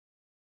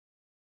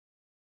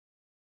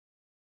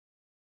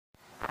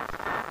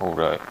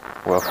Alright,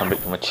 welcome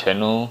back to my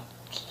channel.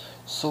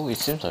 So it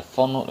seems I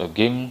found out a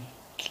game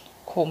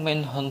called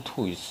Manhunt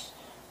 2 is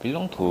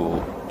belong to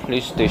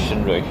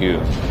PlayStation right here.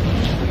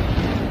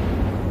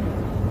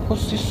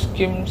 Because this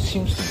game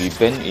seems to be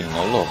banned in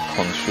a lot of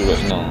countries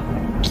right now.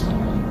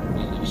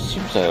 It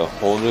seems like a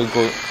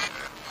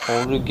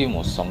horror game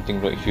or something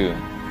right here.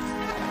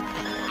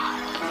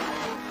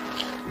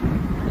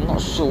 I'm not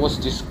sure what's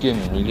this game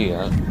really.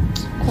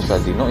 Cause I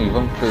did not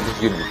even play this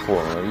game before.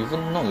 I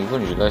not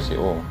even realized it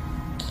all.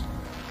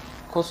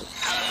 Because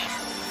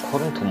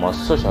according to my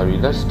search, I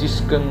realized this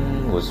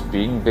gun was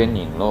being banned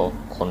in a lot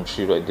of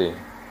countries right there.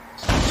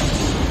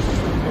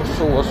 Not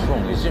sure what's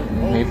wrong. Is it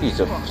maybe it's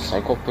a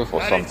psychopath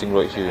or something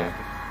right here?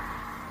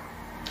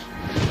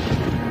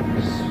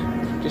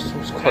 This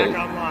seems quite.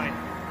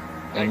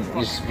 And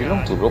it's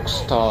belong to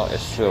Rockstar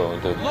as well.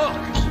 The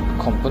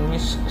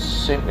company's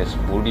same as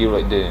Bully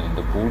right there.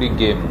 The Bully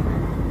game,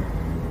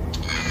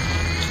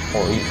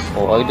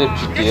 or either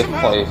GTA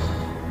 5.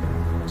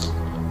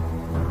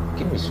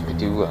 Game is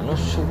pretty good. I'm not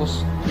sure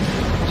what's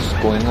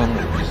going on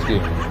with this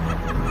game.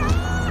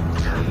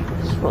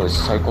 It's probably a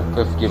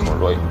psychopath game,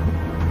 alright.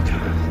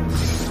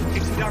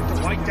 Is Dr.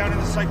 White down in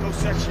the psycho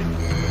section?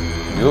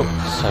 Yup,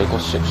 psycho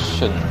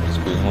section is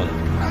going on.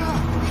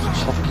 He's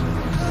choking.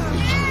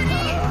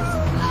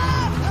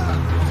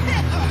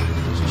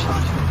 He's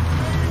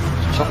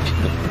choking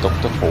the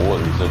doctor for what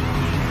reason?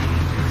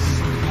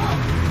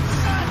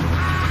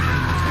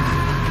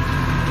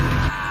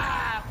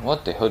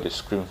 What the hell did they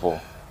scream for?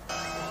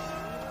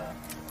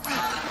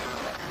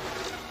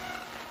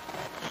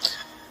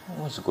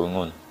 What's going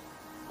on?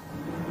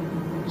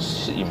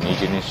 Is it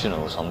imagination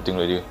or something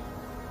like that?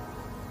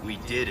 We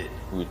did it.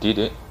 We did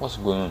it? What's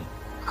going on?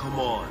 Come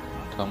on.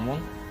 Come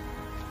on?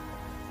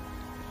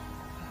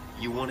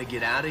 You want to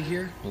get out of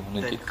here?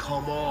 Then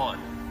come on.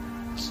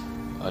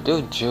 Are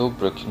they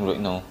jailbreaking right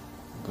now?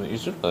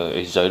 Is it an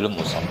asylum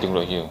or something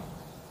right here?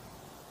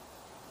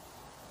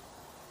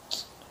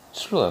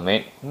 It's like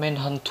a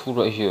Manhunt 2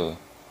 right here.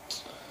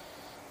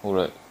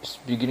 Alright, it's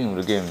beginning of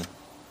the game.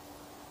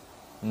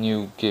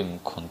 New game,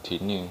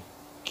 continue.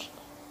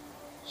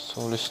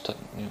 So let's start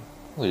new.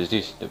 What is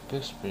this? The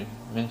best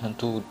Manhunt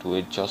 2 to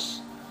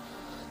adjust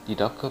the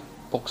darker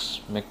box,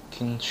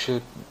 making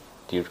sure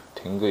the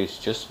rectangle is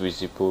just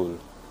visible.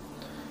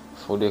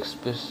 For the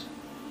express,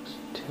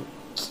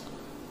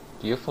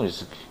 the earphone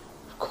is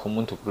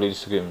common to play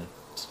this game.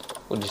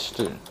 What is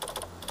this?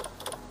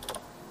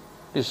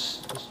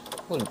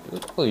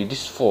 What is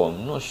this for?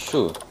 I'm not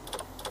sure.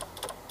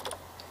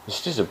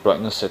 Is this a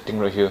brightness setting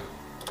right here?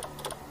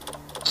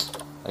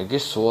 I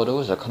guess so,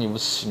 otherwise I can't even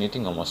see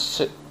anything. I must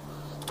set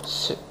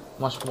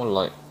much more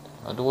light,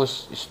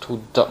 otherwise it's too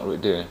dark right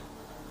there.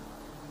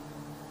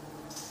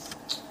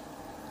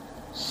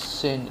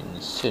 Insane,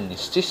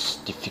 is this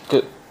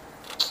difficult?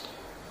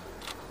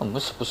 I'm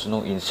not supposed to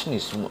know. Insane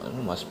is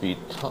must be,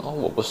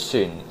 what was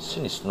insane?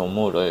 Insane is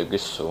normal, right? I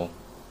guess so.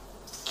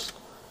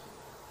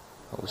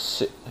 I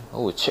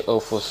will check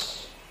out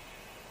first.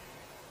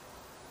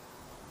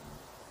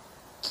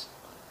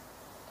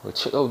 We'll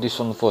check out this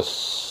one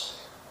first.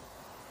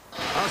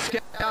 I'll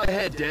scout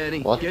ahead,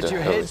 Danny. What Get the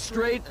your hell? head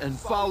straight and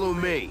follow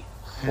me.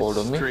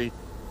 Follow me? Straight,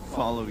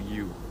 follow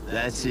you.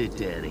 That's it,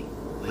 Danny.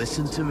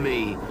 Listen to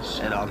me,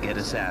 and I'll get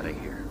us out of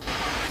here.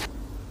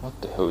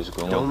 What the hell is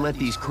going on? Don't let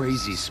these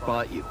crazies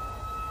spot you.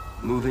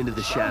 Move into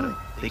the shadow.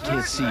 They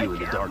can't see you in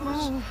the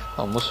darkness.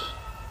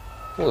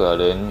 Where are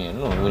the enemy? I'm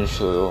not even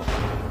sure.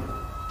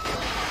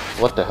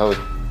 What the hell?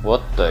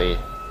 What the?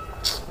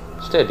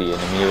 Is that the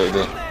enemy right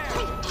there?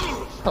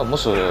 I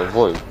must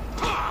avoid.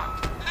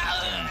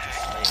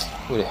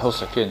 Who the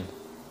hell's again?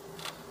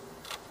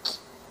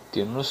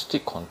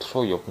 Diagnostic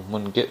control your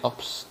movement. Get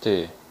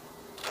upstairs.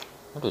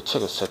 I have to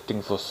check the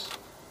setting first.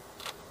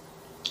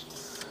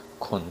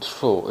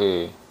 Control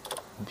A.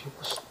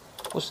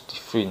 What's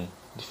different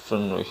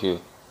right here?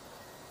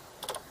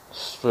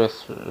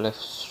 Strength, left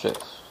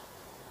strength.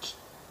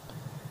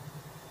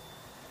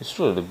 It's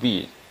really the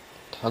B.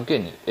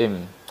 Target is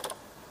M.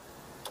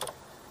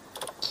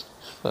 It's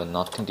really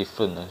nothing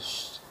different.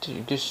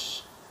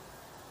 This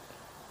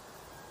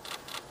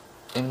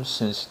M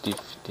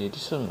sensitivity.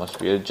 This one must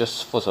be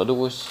adjusted first,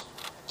 otherwise.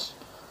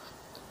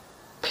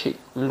 Pick,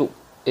 look,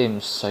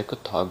 aim, cycle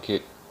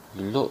target,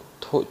 reload,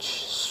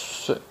 touch,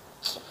 swipe.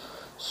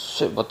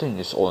 Swipe button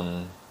is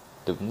on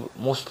the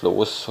most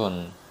lowest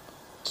one.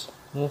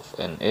 Move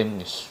and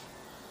aim is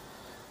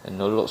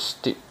analog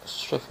stick.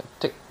 Strike,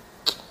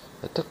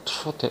 attack,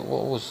 throttle.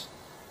 What was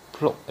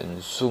block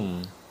and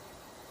zoom?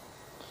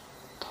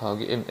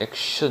 Target, aim,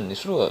 action.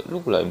 It's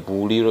look like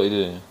Bully right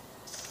there.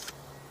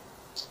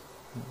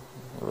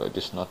 Alright,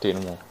 there's nothing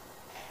anymore.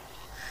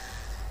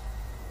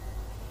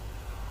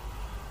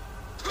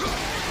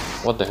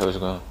 What the hell is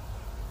going on?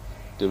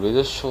 The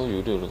radar show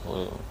you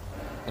the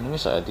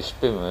enemies are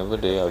displayed whenever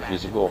they are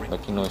visible or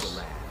making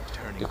noise.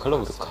 The color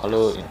of the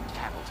color in.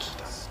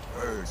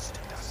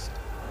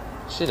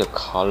 See, the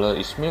color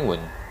is mean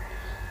when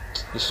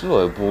it's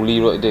like a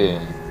Bully right there.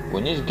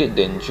 When you get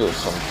danger or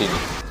something,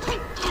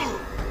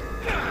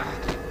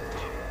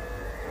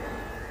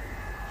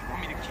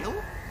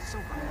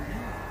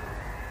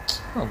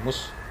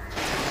 Almost.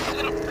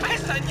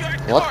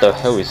 What the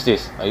hell is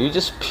this? Are you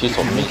just pissed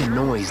on me? Make a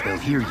noise, they'll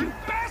hear you.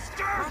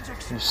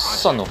 You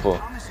son of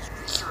a.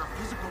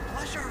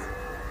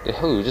 The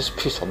hell you just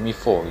pissed on me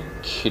for? Are you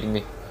kidding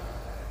me?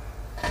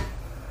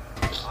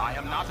 I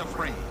am not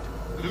afraid.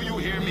 Do you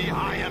hear me?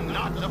 I am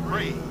not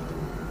afraid.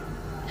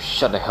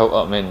 Shut the hell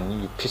up,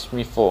 man. You pissed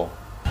me for.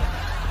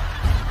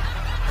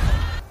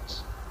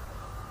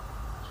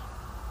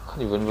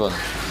 Can't even run.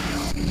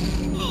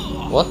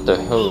 What the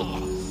hell?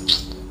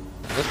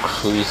 You're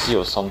crazy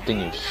or something,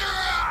 you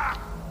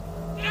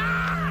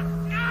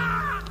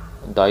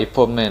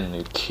diaper man, are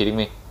you kidding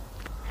me?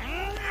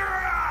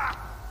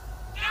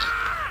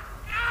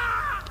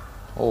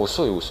 Oh,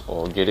 so it was.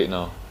 Oh, I get it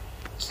now.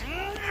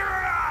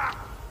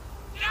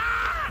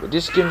 But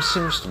this game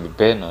seems to be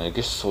banned, I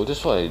guess so.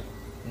 That's why I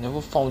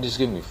never found this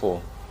game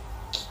before.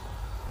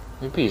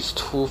 Maybe it's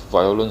too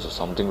violent or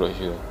something right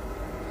here.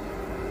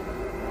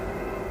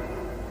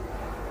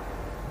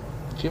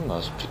 Game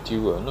was pretty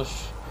well. I'm not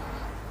sure.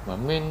 My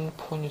main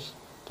point is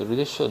the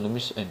radiation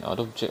enemies and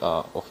other objects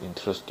are of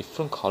interest.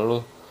 Different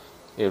color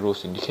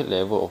arrows indicate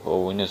level of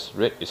awareness.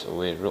 Red is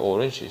aware,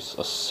 orange is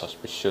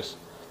suspicious,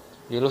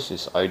 yellow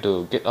is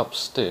idle. Get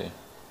upstairs.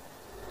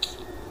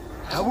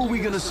 How are we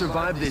gonna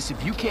survive this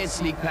if you can't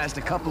sneak past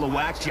a couple of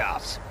whack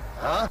jobs?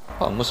 Huh?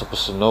 How am I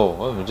supposed to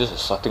know? I'm just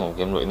starting a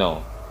game right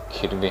now.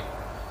 Kidding me?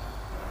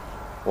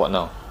 What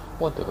now?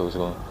 What the hell is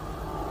going on?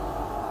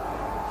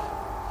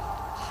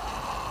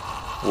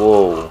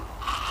 Whoa.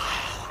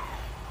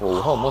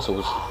 Whoa, how am I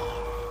supposed to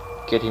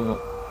get him up?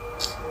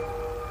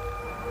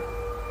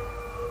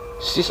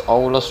 Is this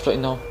our last right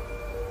now?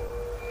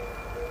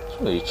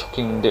 Somebody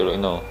choking dead right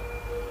now.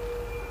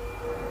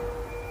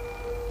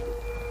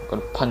 I'm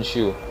gonna punch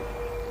you.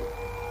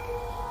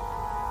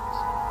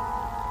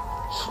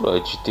 It's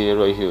like GTA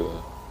right here.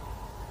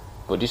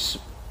 But this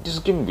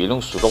game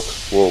belongs to Rock.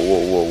 Whoa,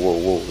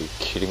 are you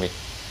kidding me?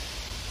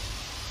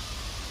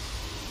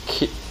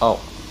 Kick out.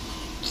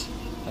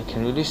 I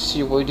can really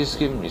see why this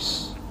game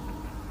is.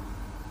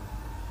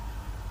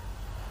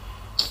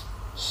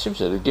 Seems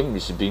that the game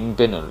is being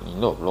banned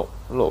in a lot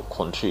of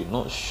countries.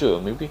 Not sure,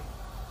 maybe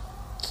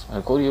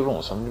I got it wrong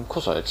or something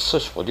because I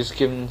searched for this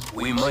game.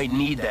 We might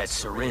need that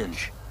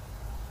syringe.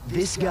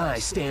 This guy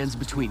stands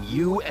between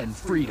you and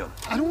freedom.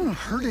 I don't want to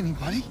hurt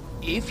anybody.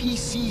 If he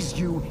sees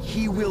you,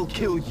 he will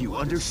kill you.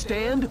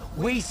 Understand?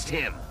 Waste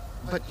him.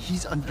 But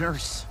he's a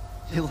nurse.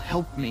 He'll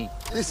help me.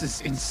 This is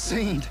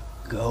insane.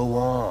 Go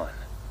on.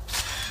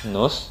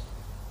 Nurse?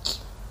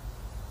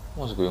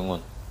 What's going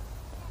on?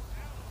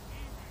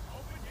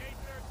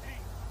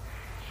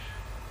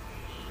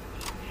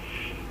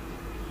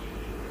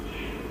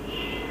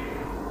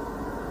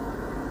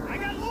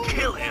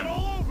 Kill him.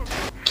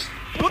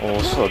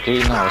 Oh, so okay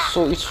now.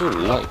 So it's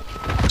really like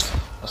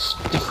a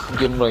stiff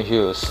game right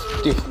here.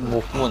 Stiff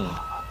movement.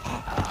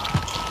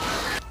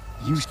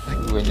 You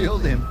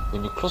killed him.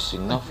 When you close I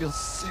enough feel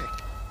sick.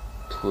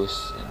 to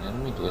an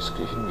enemy to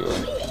escape him, you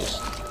are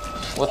just.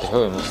 What the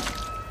hell, man?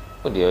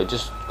 What they are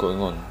just going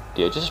on?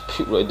 They are just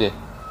puke right there.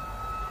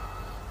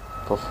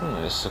 Perform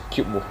a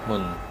circuit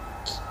movement.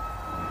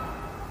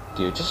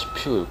 They are just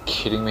puke. Are you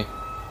kidding me?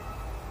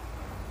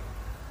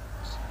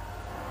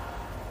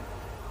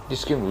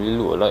 This game really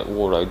look like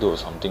War Rider or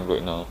something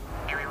right now.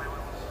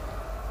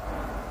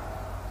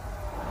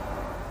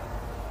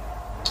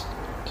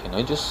 Can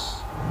I just...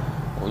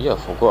 Oh yeah, I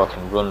forgot I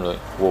can run right.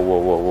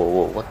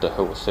 Whoa, what the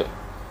hell was that?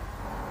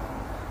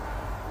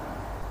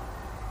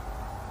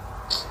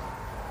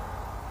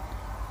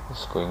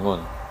 What's going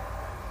on?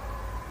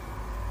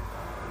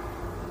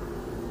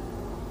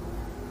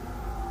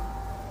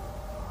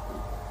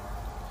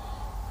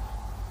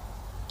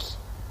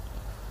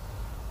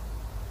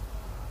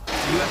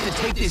 You have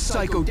to take this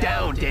psycho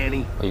down,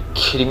 Danny. Are you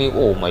kidding me?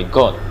 Oh my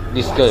god,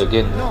 this guy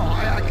again. No,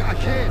 I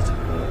can't.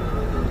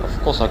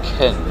 Of course I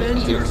can.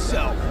 Defend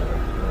yourself.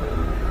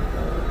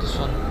 This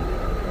one.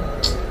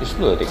 You should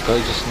look at the guy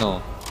just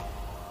now.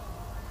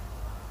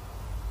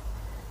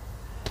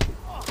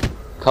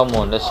 Come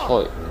on, let's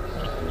fight.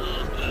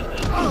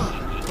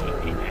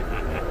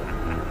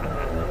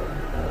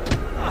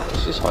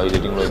 She's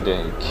hiding right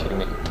there. Are you kidding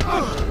me?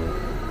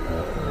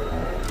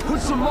 Put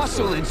some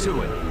muscle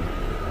into it.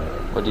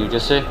 What did you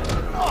just say?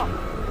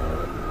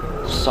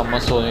 Some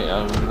muscle in it.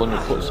 I'm going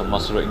to put some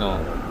muscle right now.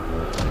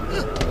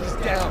 He's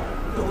down.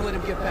 Don't let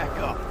him get back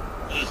up.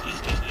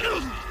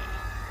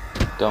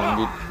 Down,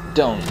 you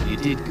down. You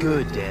did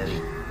good,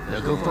 Danny.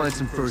 Now go find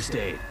some first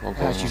aid. Okay.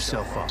 Patch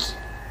yourself up.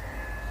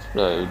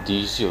 Like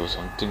DC or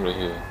something right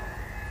here.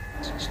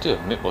 Still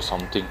a map or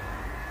something.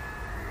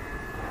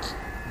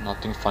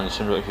 Nothing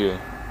function right here.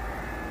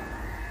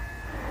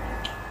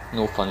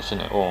 No function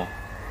at all.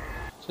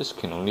 Just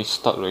can only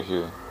start right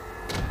here.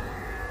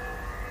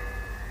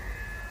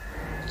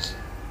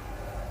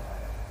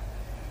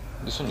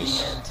 This one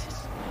is...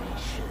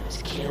 Anticipation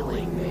is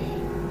killing me.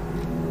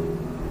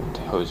 What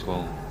the hell is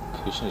going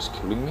on? Patient is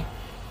killing me?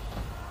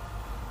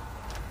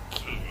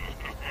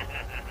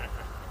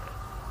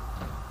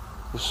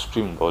 Who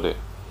screamed about it?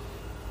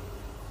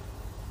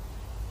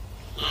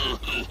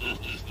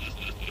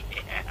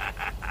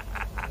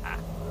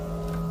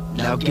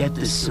 Now get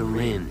this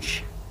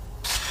syringe.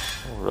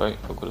 Alright,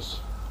 I got this.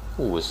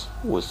 Who was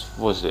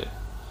it?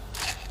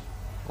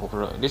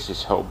 Alright, this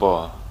is health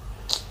bar.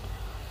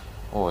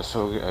 Oh,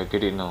 sorry, I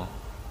get it now.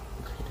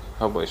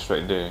 Health bar is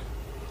right there.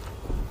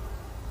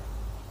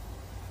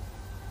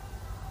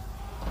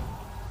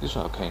 This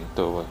one I can't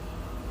enter. Why?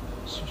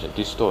 Seems like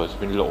this door has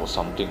been locked or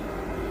something.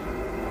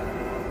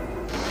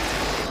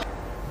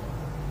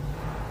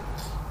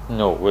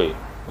 No, wait.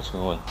 What's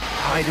going on?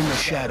 Hide in the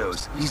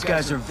shadows. These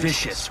guys are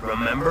vicious,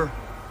 remember?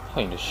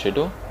 Hide in the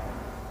shadow?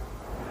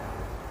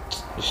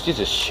 Is this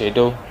a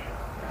shadow?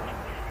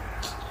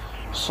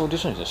 So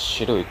this one is a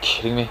shadow, you're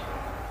kidding me?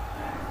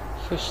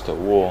 Face the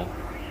wall.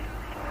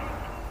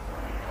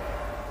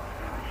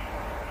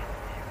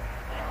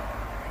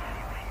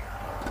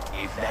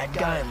 If that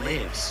guy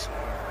lives,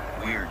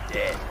 we're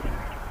dead.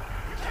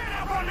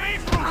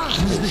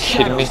 Use the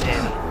shadows,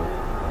 Danny.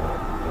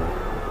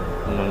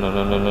 No.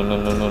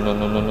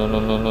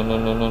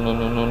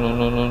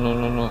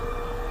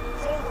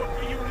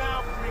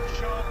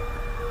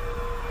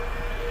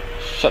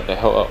 Shut the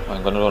hell up,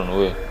 I'm gonna run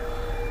away.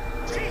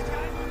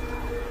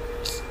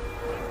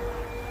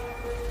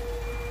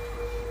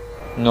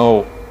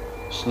 No,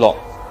 it's locked.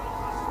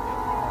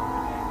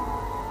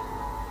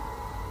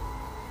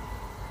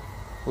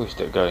 Who is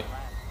that guy?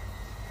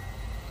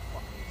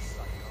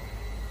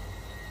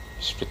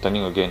 He's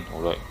returning again,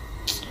 alright.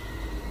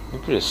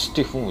 Maybe the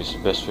stiff move is the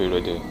best way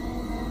right there.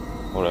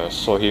 Alright, I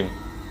saw him.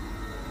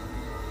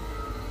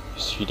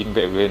 He's feeding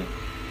back again.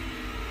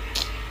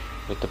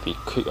 Better be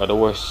quick,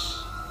 otherwise.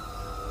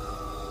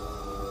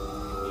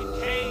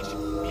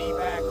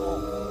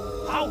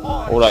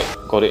 Alright,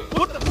 got it.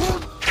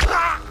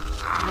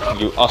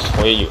 You asked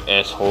for it, you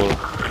asshole.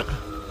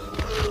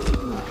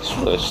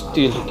 So I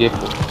still gave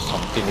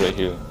something right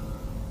here.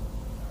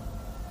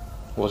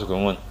 What's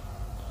going on?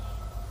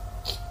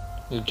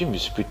 The gym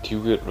is pretty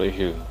weird right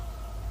here.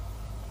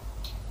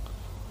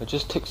 I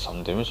just take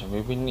some damage and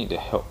maybe need the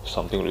help.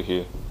 Something right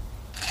here.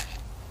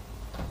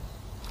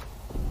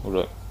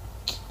 Alright.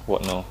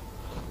 What now?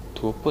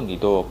 To open the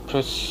door,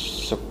 press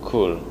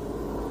circle.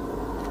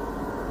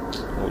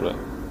 Alright.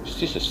 Is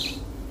this a...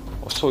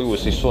 Oh, so it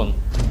was this one.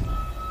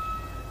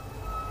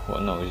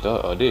 What now? Is there,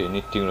 are there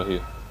anything right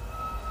here?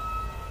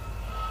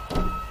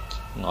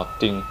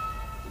 Nothing.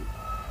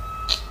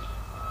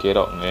 Get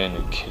out, man.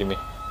 You're kidding me.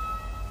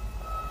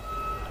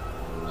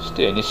 Is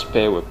there any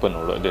spare weapon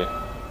right there?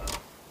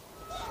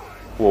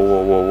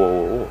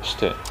 Whoa, what's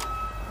that?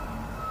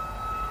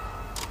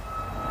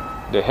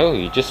 The hell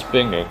he just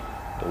banged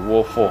the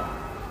wall for?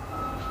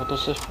 Auto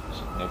search,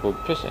 never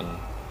press and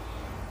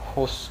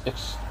hold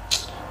X.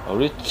 I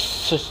already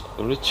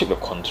checked the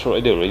control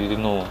right there, already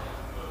didn't know.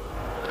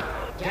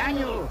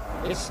 Daniel,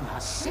 it's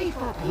not safe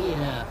up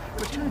here.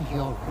 Return to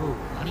your room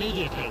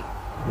immediately.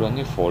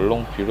 Running for a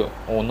long period.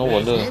 Oh, no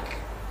wonder. Resnick,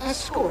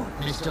 escort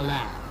Mr.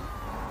 Lamb.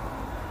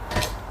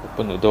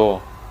 Open the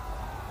door.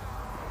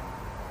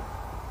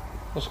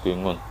 What's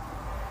going on?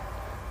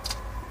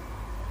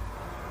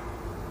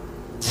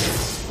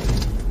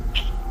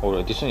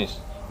 Alright, this one is...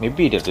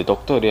 Maybe that the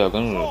doctor they are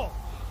gonna...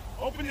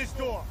 Open this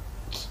door.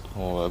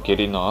 Oh, I get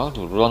it now. I have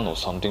to run or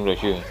something right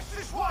here.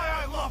 This is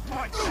why I love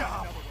my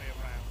job.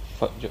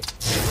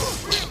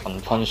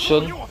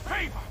 Unfunction. You a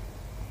favor.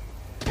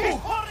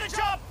 Part of the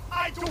job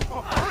I do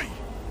for free.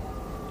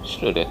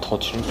 It's like they're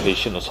torturing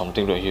patient or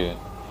something right here.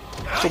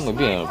 So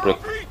maybe I'll break.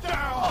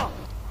 I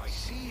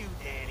see you,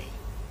 Danny.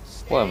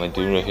 What am I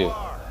doing right here?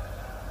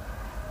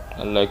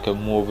 I like to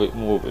move it.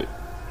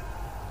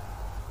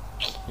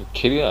 You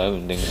kidding? I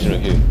have things right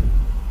here.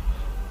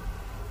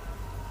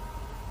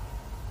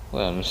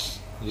 Well, is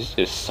this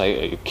a side?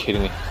 Are you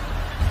kidding me?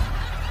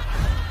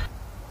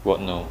 What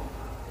now?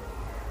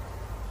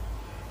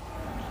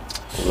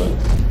 Alright.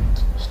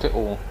 Stay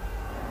all.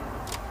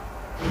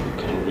 You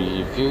can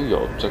reveal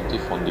your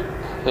objective on the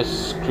press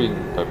screen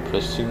by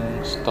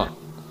pressing start.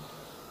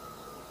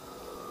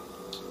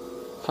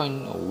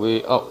 Find a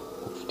way out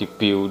of the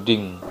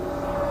building.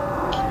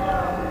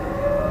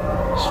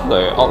 It's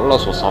like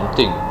Outlast or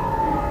something.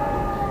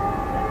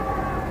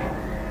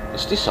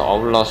 Is this an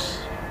Outlast?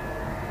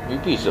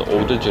 Maybe it's the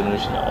older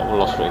generation of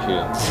Outlast right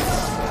here.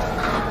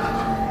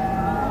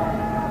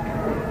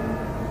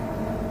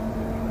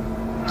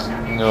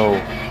 No.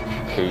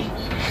 Okay,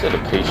 is that a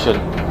patient?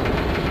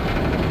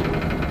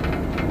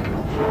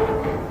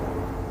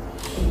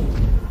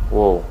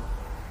 Whoa.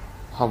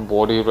 Half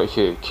body right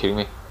here, you kidding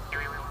me?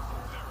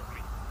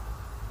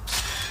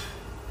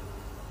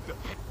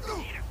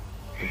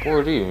 The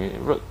boy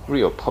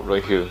really a pup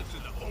right here.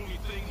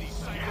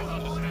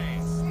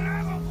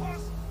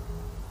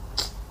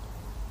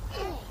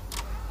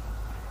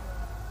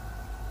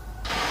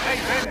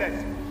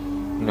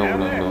 No.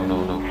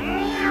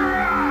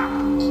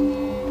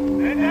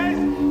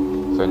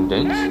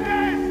 Vengeance?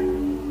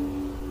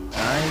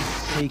 I'd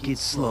take it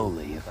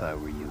slowly if I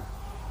were you.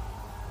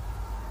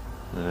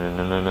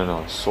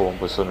 No. So one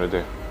person right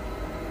there.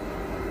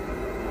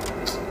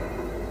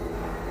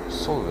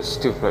 So it's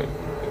still right.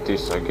 Like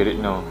this, I get it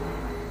now.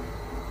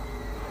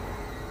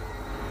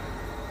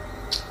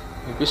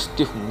 Maybe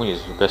stiff movement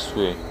is the best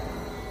way.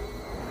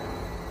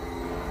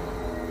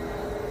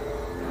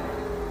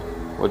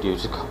 What do you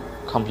just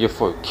come here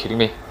for? Are you kidding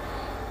me?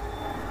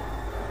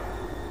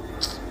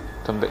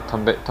 Turn back,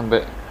 turn back, turn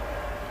back.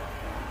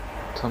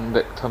 Turn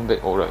back, turn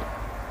back. Alright.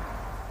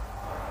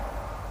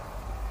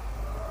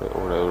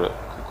 Alright.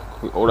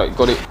 Alright,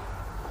 got it.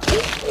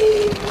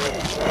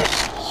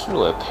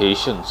 Slow a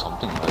patient,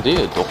 something. Are they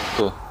a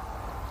doctor?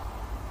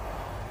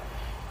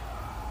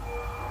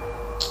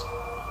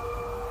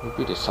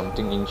 Maybe there's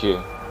something in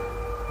here.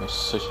 Let's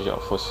search it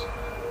out first.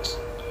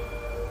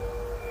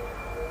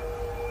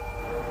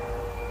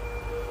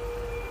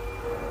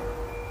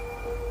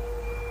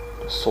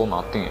 I saw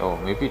nothing. Oh,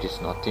 maybe there's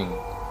nothing.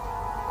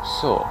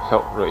 So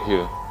help right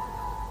here.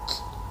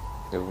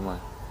 Never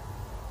mind.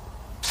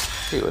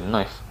 Hey, a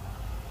knife.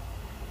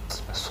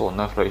 I saw a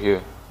knife right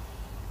here.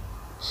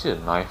 Is it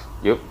a knife?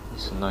 Yep,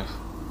 it's a knife.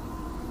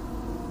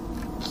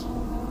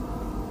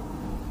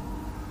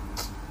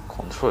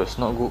 Control is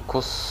not good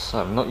because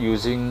I'm not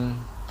using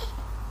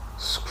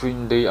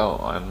screen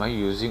layout. Am I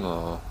using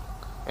a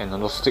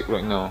analog stick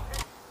right now?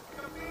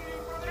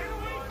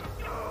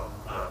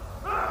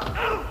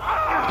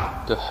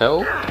 The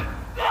hell?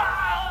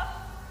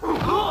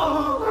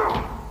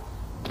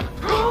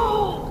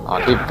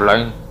 Are they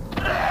blind?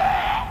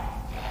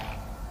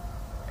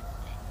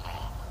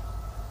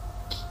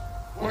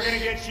 We're gonna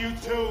get you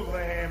too,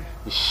 lamb.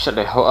 You shut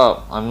the hell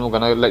up. I'm not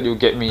gonna let you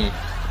get me.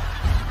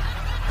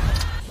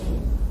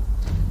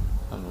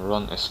 I'm gonna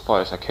run as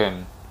far as I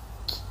can.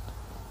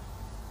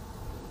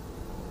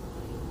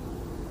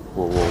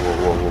 Whoa.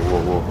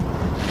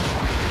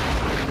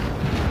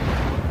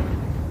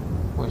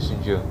 What is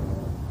in here?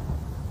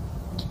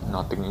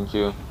 Nothing in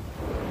here.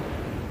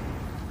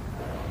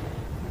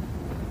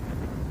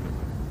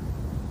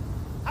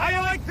 How you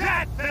like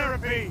that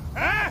therapy,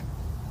 huh?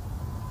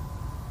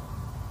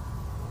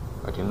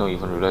 I did not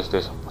even realize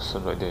there's a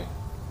person right there.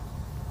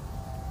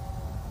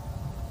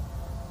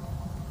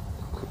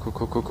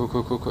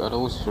 Quick,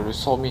 otherwise he already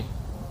saw me.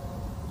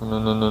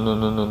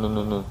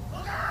 No.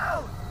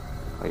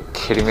 Are you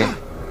kidding me?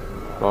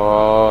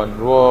 Run.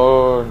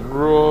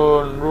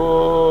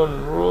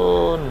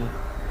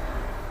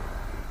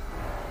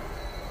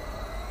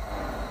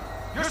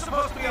 You're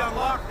supposed to be on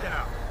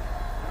lockdown.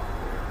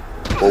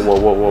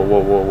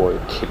 Whoa, you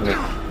kidding me?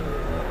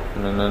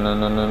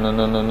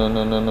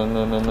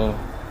 No.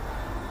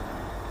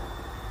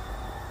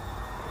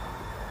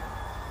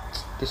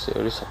 This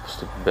area is supposed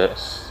to be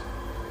best.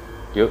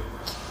 Yup.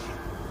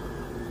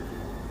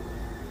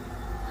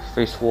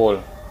 Face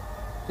wall.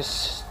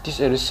 This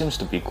area seems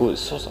to be good.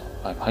 So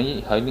I'm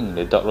hiding in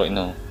the dark right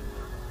now.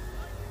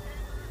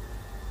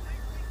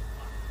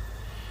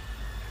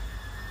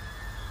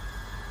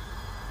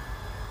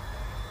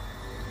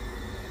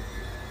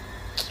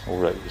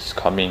 Alright, he's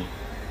coming.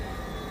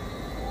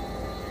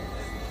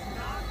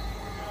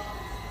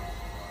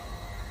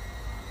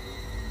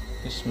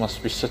 This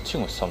must be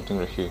searching or something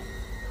right here.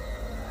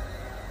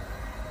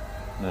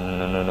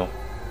 No.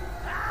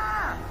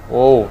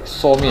 Oh,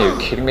 saw me, are you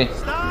kidding me?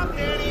 Stop,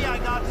 Danny, I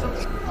got some.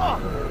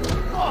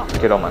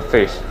 Get on my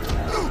face.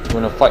 You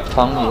wanna fight,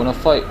 punk? You wanna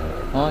fight?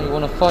 Huh? You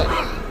wanna fight?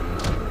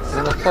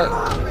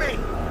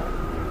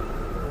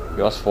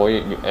 You asked for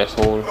it, you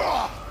asshole.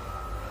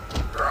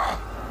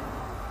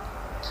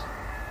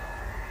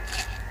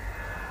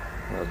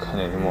 I can't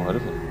anymore.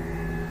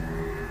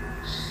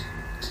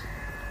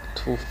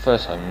 Too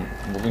fast, I'm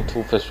moving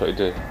too fast right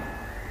there.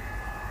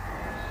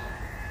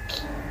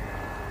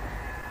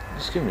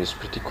 This game is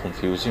pretty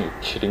confusing,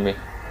 you're kidding me?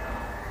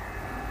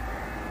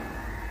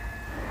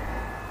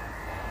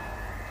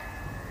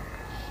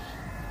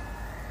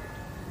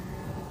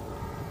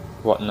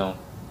 What now?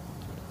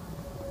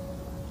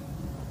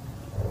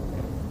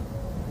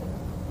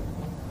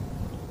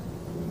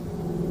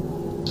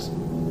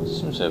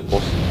 Seems like a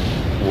boss.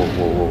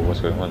 Whoa,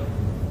 what's going on?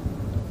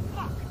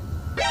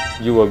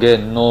 You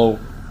again, no!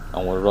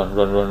 I wanna run.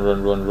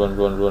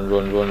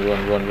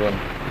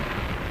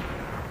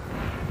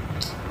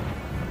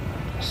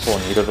 I saw a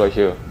needle right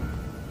here.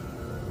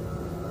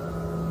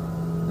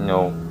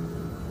 No.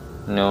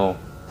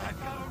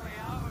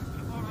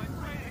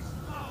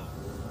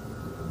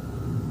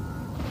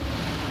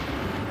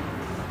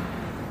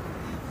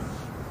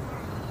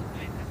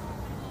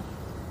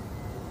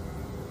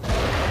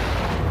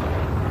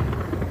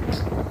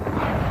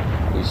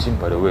 He's in,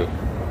 by the way.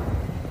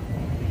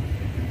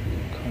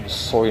 I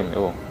saw him.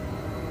 Oh,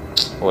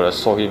 I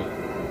saw him.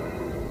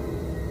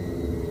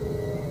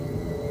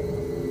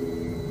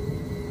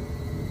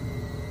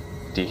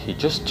 Did he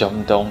just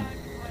jump down?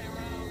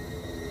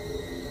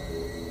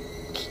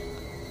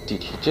 Are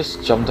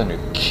you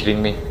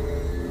kidding me?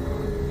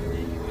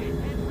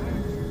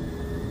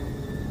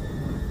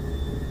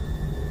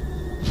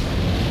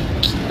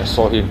 I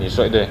saw him, he's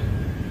right there.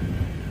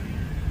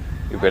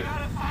 You bet.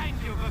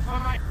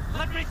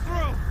 Let me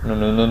through. No.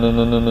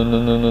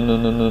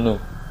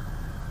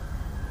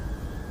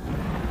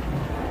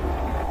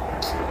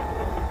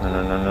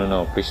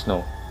 No, please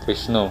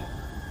no.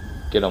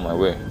 Get out of my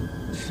way. I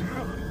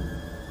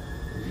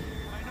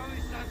know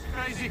this sounds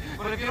crazy.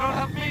 but if you don't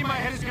help me, my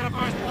head is gonna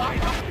burst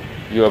wide open.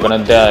 You are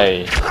gonna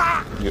die,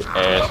 you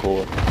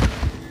asshole.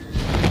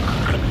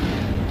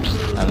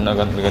 I'm not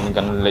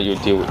gonna let you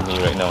deal with me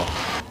right now.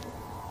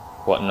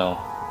 What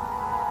now?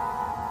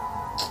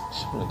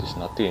 There's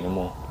nothing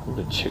anymore. Go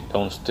to check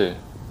downstairs.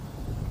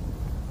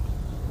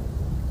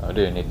 Are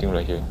there anything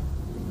right here?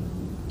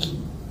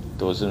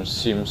 Doesn't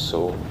seem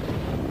so.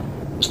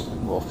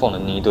 I found a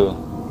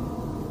needle.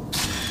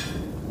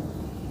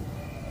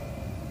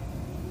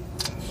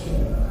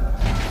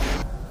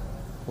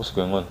 What's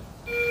going on?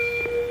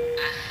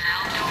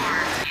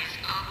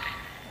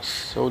 A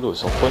cell door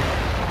is open.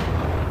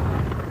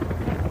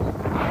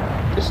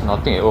 There's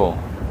nothing at all.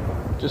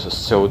 Just a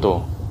cell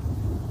door.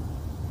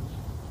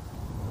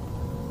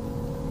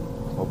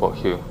 What about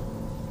here?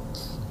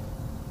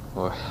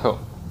 Oh hell.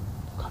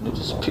 Can't you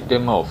just pick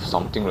them out of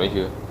something right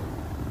here?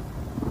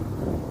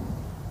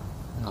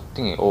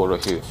 Nothing at all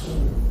right here.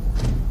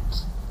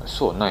 I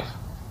saw a knife.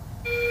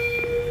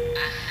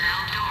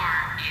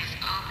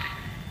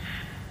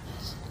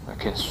 I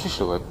can switch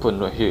the weapon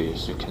right here,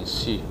 as you can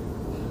see.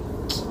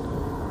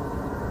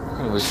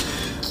 Anyways,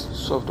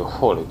 solve the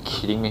hole. Are you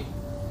kidding me?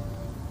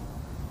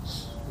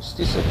 Is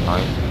this a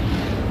knife?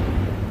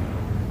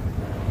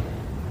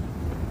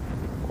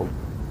 Oh.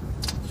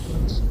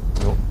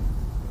 No.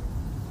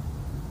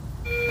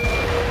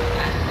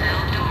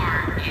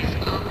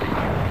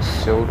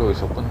 Cell door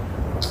is open.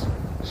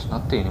 There's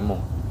nothing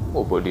anymore.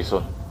 What about this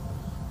one?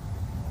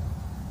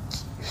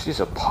 Is this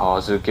a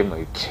puzzle game? Are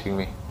you kidding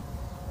me?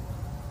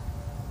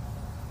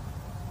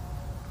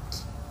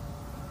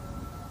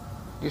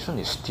 This one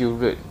is still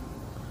red.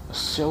 A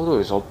cell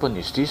door is open.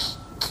 Is this?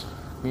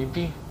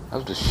 Maybe I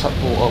have to shut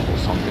door up or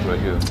something right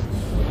here.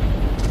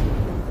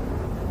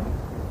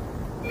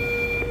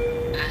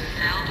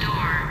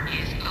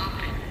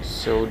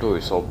 Cell door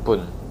is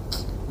open.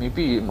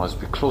 Maybe it must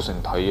be closed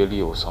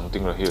entirely or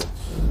something right here.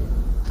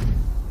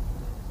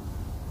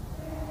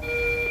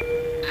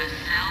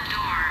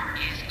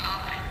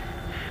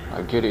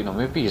 I get it now.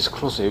 Maybe it's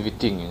closed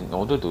everything in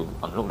order to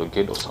unlock the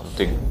gate or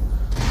something.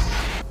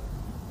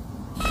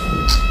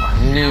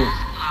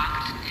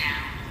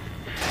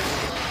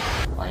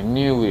 I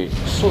knew it.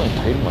 So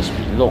entirely must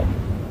be locked.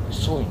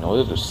 So in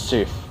order to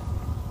save,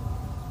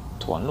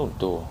 to unlock the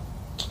door.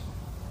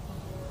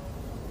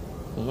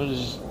 Well,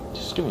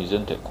 this game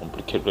isn't that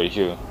complicated right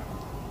here.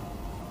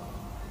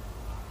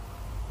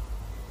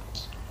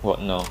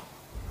 What now?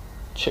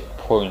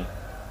 Checkpoint.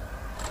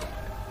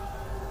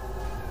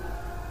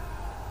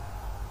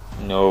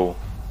 No.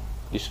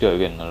 This guy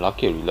again.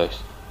 Lucky I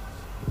realized.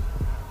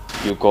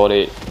 You got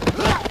it.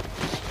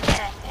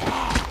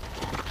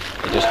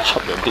 I just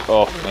chopped your dick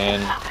off,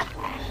 man.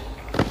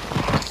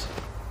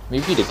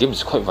 Maybe the game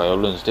is quite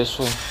violent, that's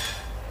why.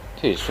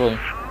 That's why.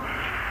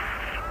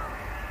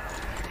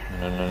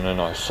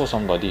 No, I saw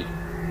somebody.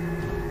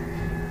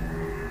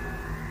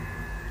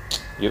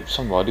 Yep,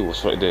 somebody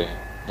was right there.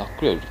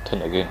 Luckily I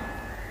returned again.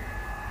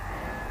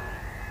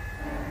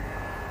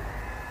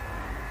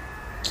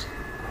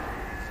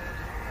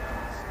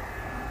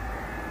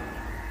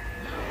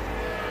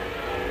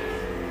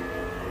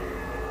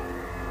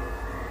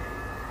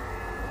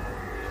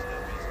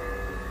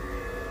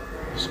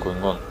 What's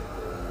going on?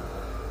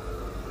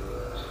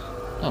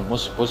 I'm not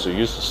supposed to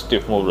use the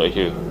stealth mode right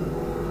here.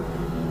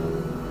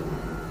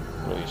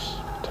 He's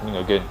coming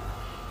again.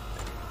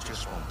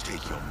 Just won't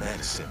take your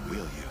medicine, will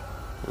you?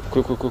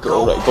 Quick.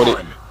 Alright, got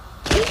it.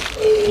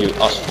 You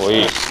asked for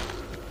it.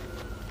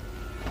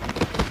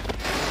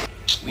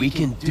 We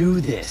can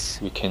do this.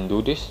 We can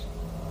do this?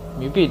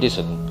 Maybe there's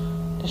a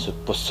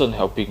person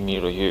helping me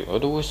right here.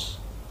 Otherwise,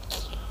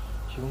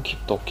 he won't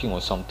keep talking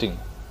or something.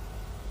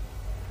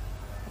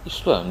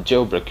 It's like I'm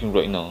jailbreaking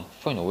right now.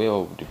 Find a way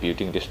out of the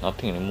building. There's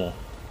nothing anymore.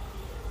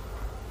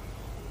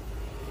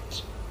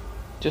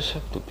 Just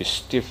have to be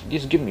stiff.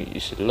 This game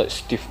is like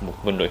stiff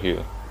movement right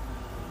here.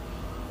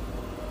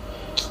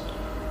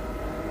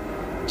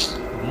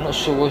 I'm not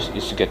sure why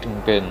it's getting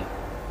banned.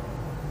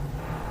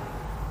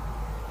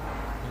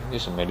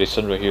 There's a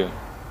medicine right here.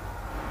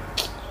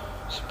 It's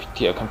a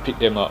pity I can't pick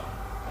them up.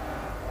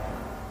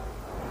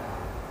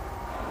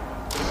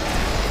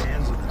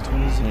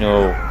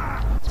 No.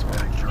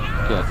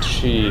 There are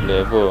 3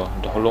 levels.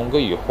 The longer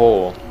you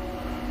hold,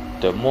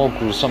 the more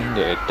gruesome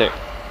the attack.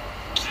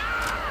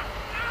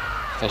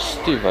 It's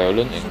still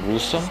violent and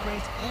gruesome.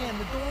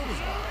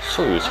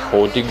 So it's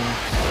holding.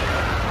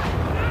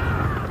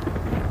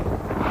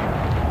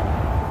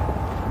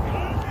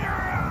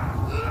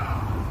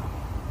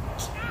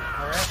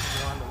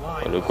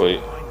 Oh, look at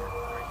it.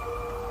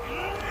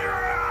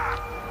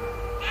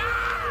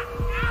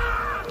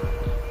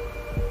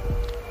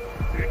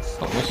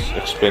 Let's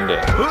explain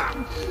that.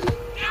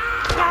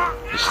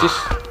 Is this?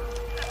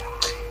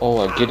 Oh,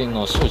 I get it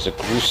now. So it's a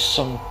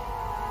gruesome.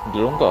 The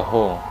longer I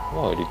hold,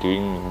 what are they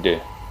doing in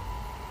there?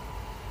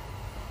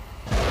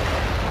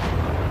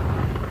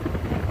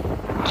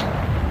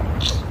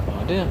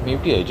 Then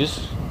maybe I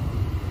just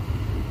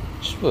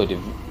swear they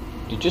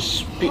just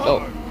spit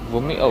out,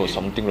 vomit out or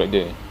something right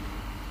there.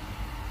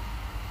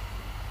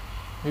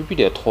 Maybe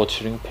they're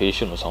torturing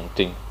patient or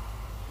something.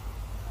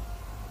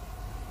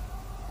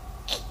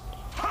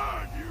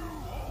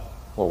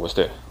 What was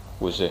that?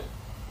 Who was that?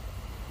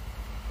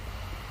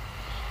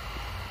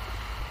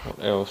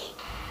 What else?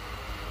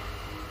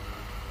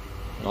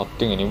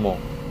 Nothing anymore.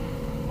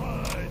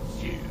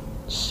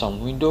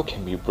 Some window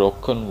can be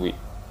broken with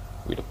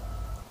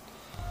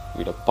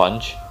a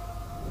punch.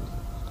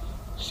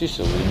 Is this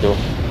a window?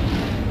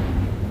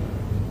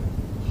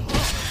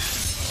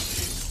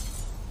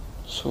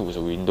 So it was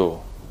a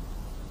window.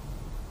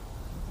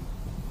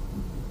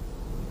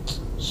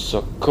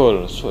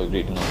 Circle. So I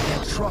read now.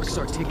 Trucks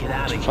are taking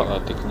out of Truck here.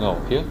 are taking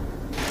out here.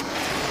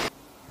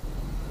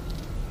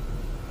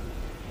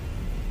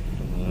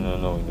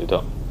 No, in the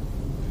dark.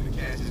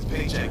 Cash his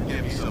paycheck,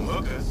 get me some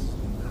hookers.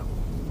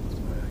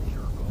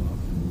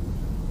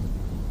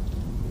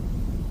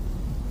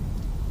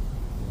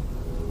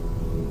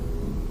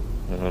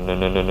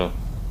 No.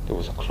 There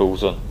was a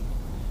close on.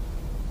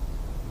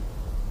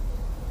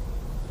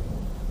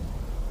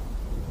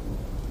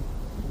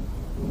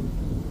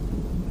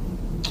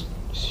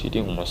 He's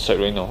hitting on my side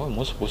right now. How am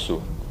I supposed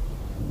to?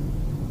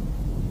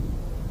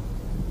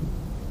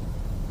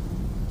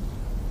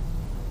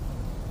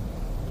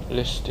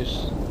 Let's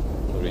this.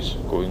 Or is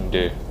going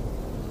there?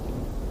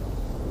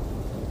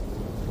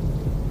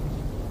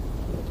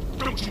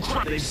 Don't you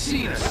try. They've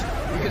seen us.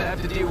 You're gonna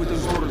have to deal with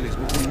those orderlies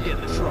before you get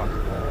in the truck.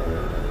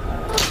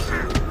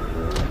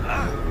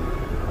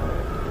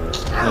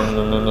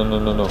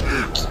 No.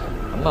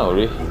 I'm not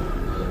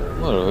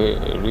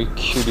really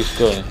kill this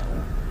guy.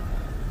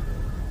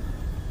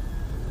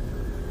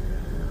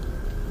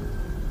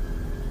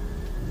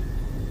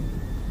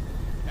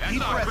 That's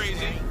not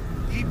crazy.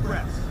 Deep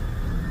breaths.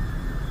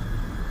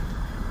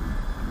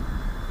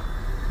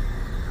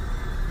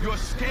 You're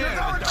scared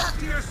of the dark.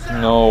 To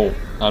yourself. No,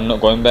 I'm not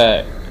going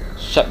back.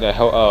 Shut the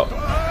hell up.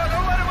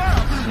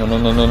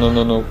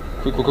 No.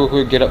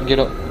 Quick, get up. No.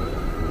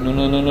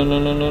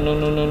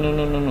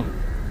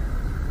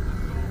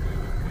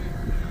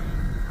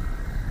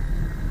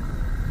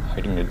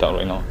 Hiding in the dark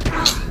right now.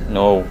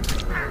 No.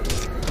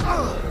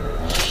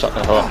 Shut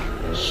the hell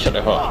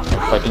up. I'm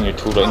fighting you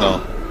two right now.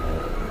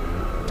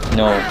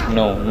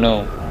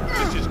 No.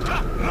 This is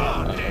tough.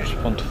 I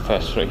respond too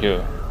fast right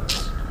here.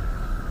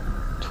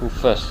 Too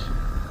fast.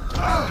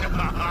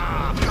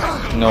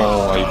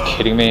 No, are you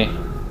kidding me?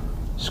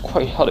 It's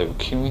quite hard, are you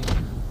kidding me?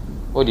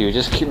 What, do you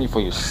just kill me for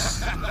you?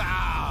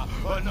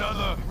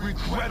 Another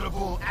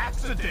regrettable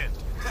accident.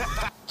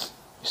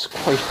 It's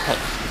quite hard.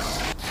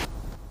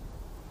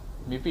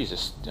 Maybe it's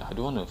just... I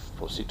don't want to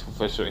proceed too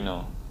fast right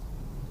now.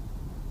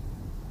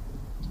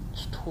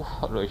 It's too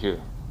hard right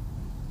here.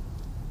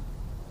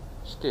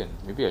 Still,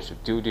 maybe I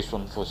should do this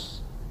one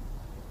first.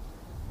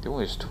 That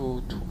one is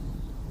too...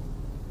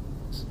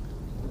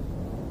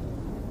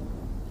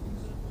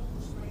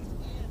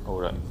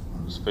 Alright,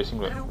 it's facing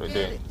right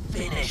there.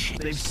 Finish.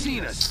 They've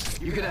seen us.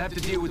 You're gonna have to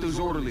deal with those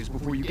orderlies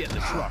before you get in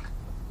the truck.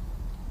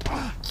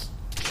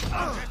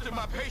 Testing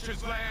my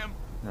patience, lamb.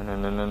 No,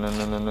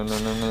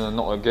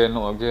 not again.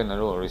 I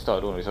don't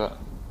restart.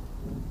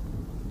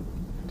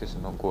 This is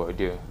not a good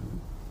idea.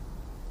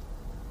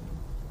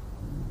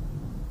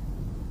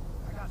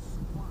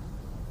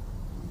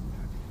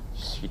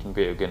 He's hitting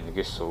bait again, I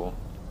guess so.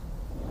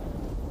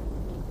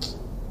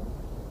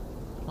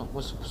 Oh,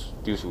 what's supposed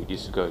to deal with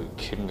this guy? Are you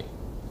kidding me?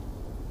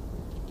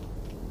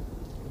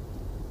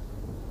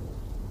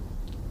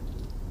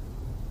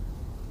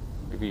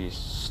 Maybe he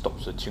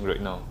stops searching right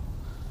now.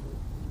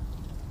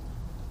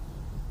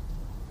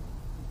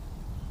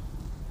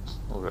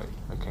 Alright,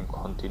 I can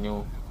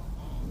continue.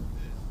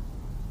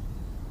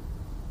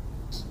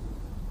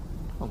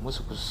 Oh, am I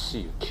supposed to see?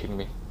 You kidding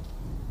me?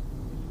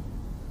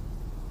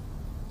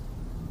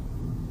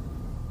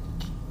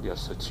 They are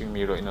searching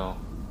me right now.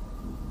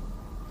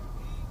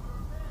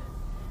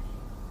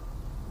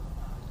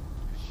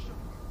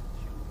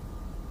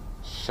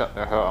 Shut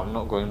the hell, I'm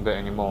not going back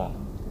anymore.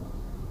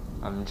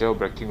 I'm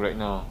jailbreaking right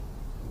now.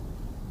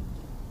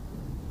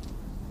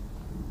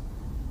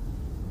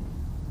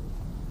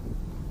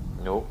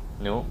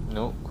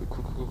 No.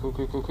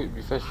 Quick,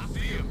 be fast. See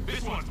him.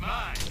 This one's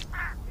mine.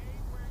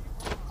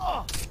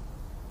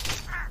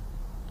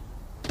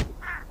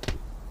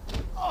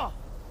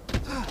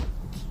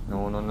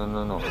 No,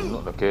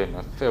 not again.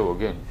 I fail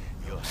again.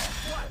 What?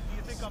 Do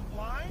you think I'm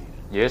blind?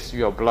 Yes,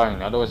 you are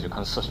blind, otherwise you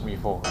can't search me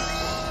for.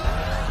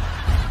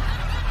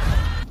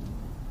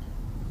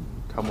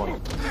 Come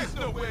on. There's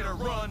nowhere to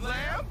run,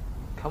 lamb.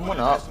 Come What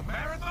on is up. this, a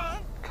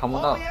marathon? Come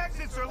on All up. the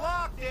exits are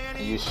locked, And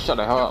Danny. you shut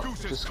the hell up.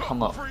 Goose is Just tough,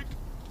 come up. freak.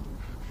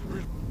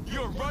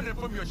 You're running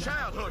from your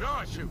childhood,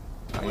 aren't you?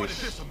 Are What you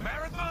is this, a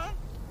marathon?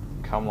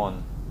 Come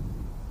on.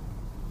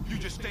 You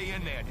just stay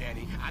in there,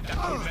 Danny. I got your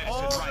All medicine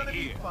gonna right be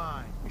here.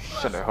 fine.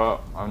 Shut the hell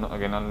up. I'm not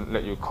gonna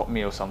let you cop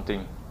me or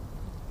something.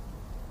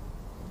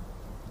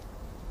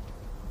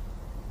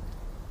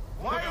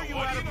 Why are you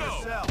out of your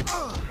cell?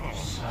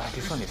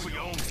 This one is... For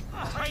your own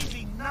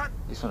Crazy nut.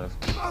 This one is...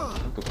 You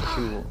have to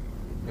kill...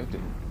 You have to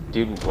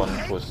deal with one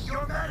first.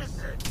 Your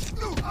medicine.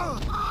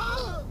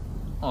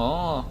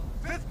 Oh,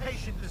 fifth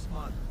patient this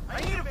month.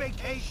 I need a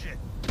vacation.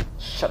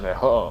 Shut the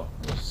hell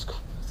up.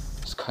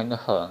 It's kinda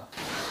hard.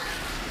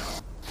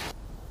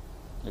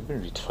 They've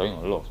been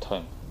retrying a lot of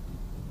time.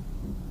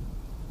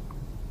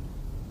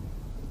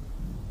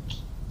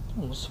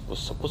 How am I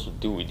supposed to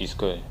deal with this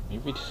guy?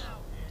 Maybe this...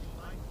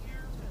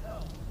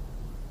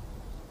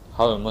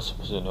 How am I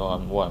supposed to know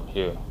why I'm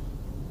here?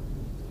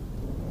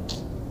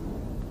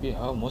 Yeah,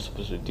 how am I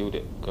supposed to deal with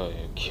that guy? Are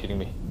you kidding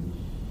me?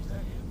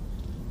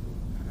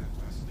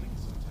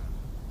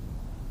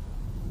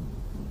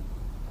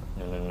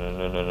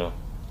 No.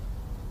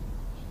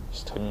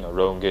 It's turning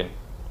around again.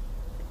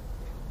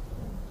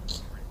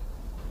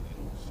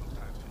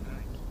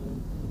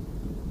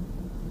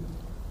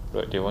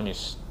 Right, the one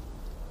is...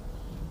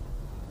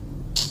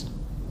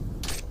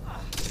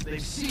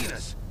 They've seen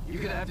us.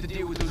 You're gonna have to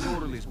deal with those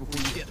orderlies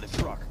before you get in the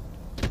truck.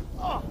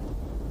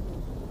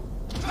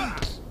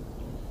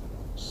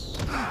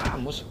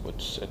 Almost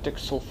attack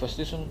so fast.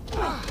 This one,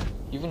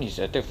 even his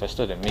attack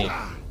faster than me.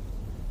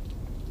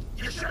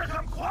 You should have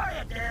come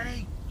quiet,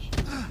 Danny.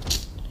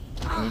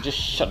 Can you just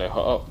shut the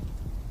hell up?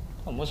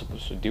 How am I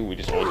supposed to deal with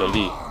this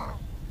orderly?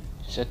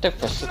 His attack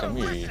faster than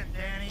me. Listen,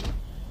 Danny.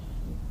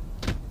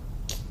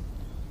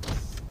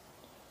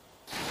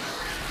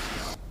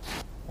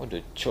 What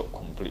the joke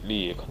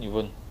completely? I can't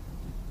even.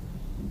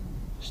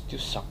 Still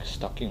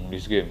stuck in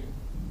this game.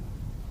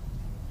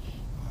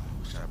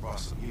 Wish I brought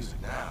some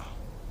music now.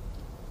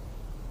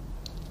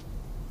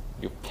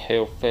 You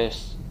pale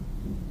face.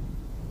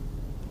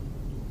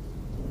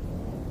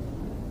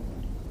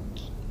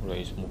 Right,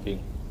 he's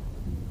moving.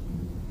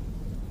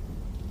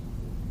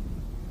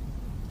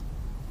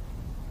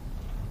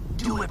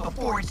 Do it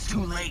before it's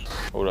too late.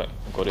 Alright,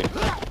 got it.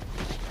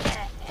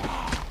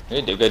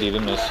 Hey, that guy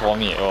didn't saw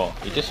me at all.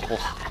 He just was.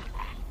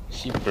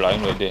 Is he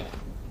blind right there?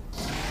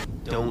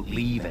 Don't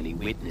leave any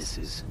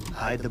witnesses.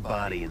 Hide the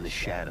body in the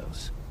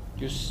shadows.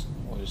 Use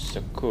a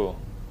circle.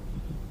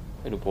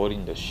 Hide the body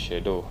in the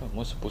shadow. How am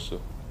I supposed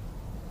to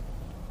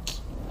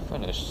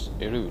find an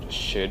area with a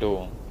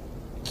shadow?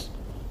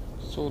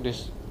 So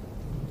this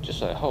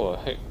just like how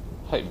I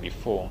hide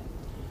before.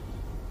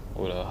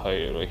 Or I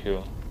hide it right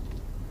here.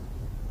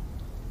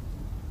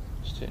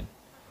 Stand.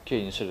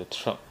 Get inside the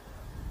truck.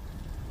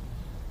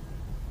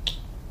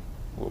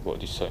 What about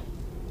this side?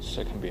 This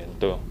side can be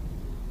entered.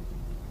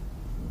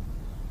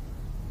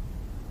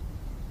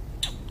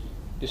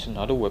 There's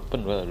another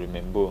weapon, right? I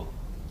remember.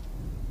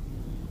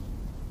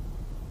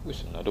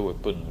 Where's another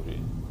weapon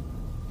already?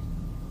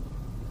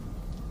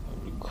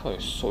 I recall I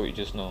saw it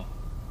just now.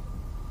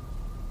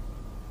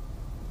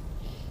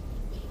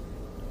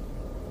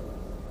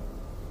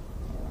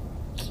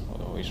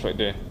 Oh, it's right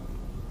there.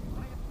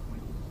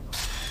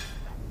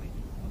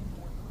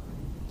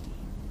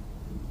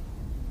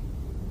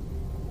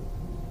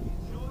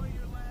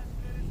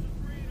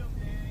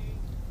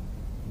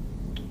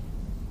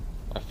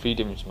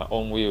 Freedom is my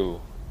own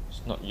will.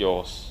 It's not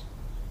yours.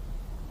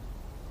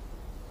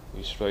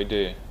 It's right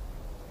there.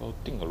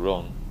 Floating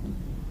around.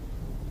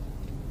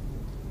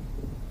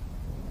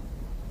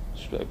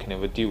 So I can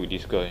never deal with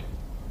this guy.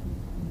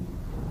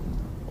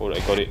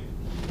 Alright, got it.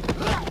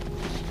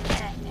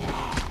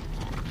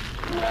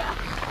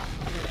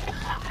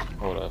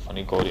 Alright, I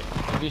finally got it.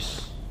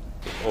 This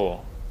is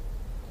all.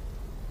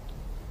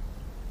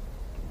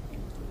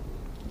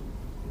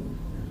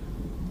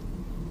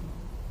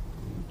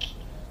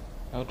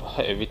 I have to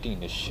hide everything in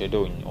the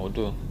shadow in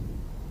order.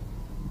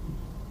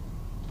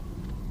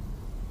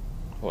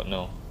 What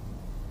now?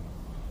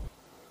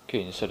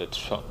 Okay, inside the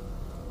truck.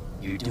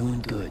 You're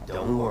doing good,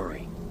 don't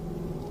worry.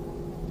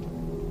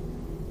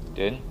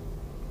 Then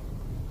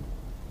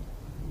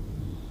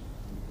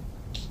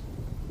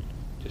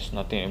there's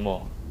nothing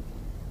anymore.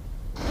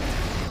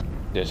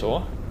 That's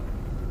all?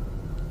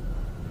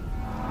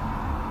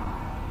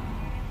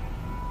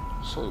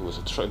 So it was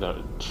a truck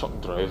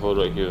driver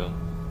right here.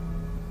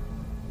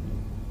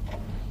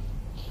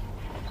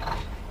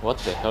 What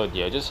the hell?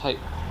 Did I just hide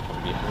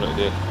from behind right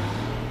there?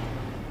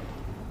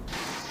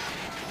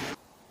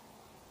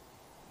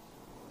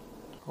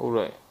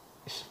 Alright,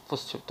 it's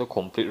first chapter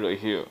complete right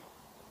here.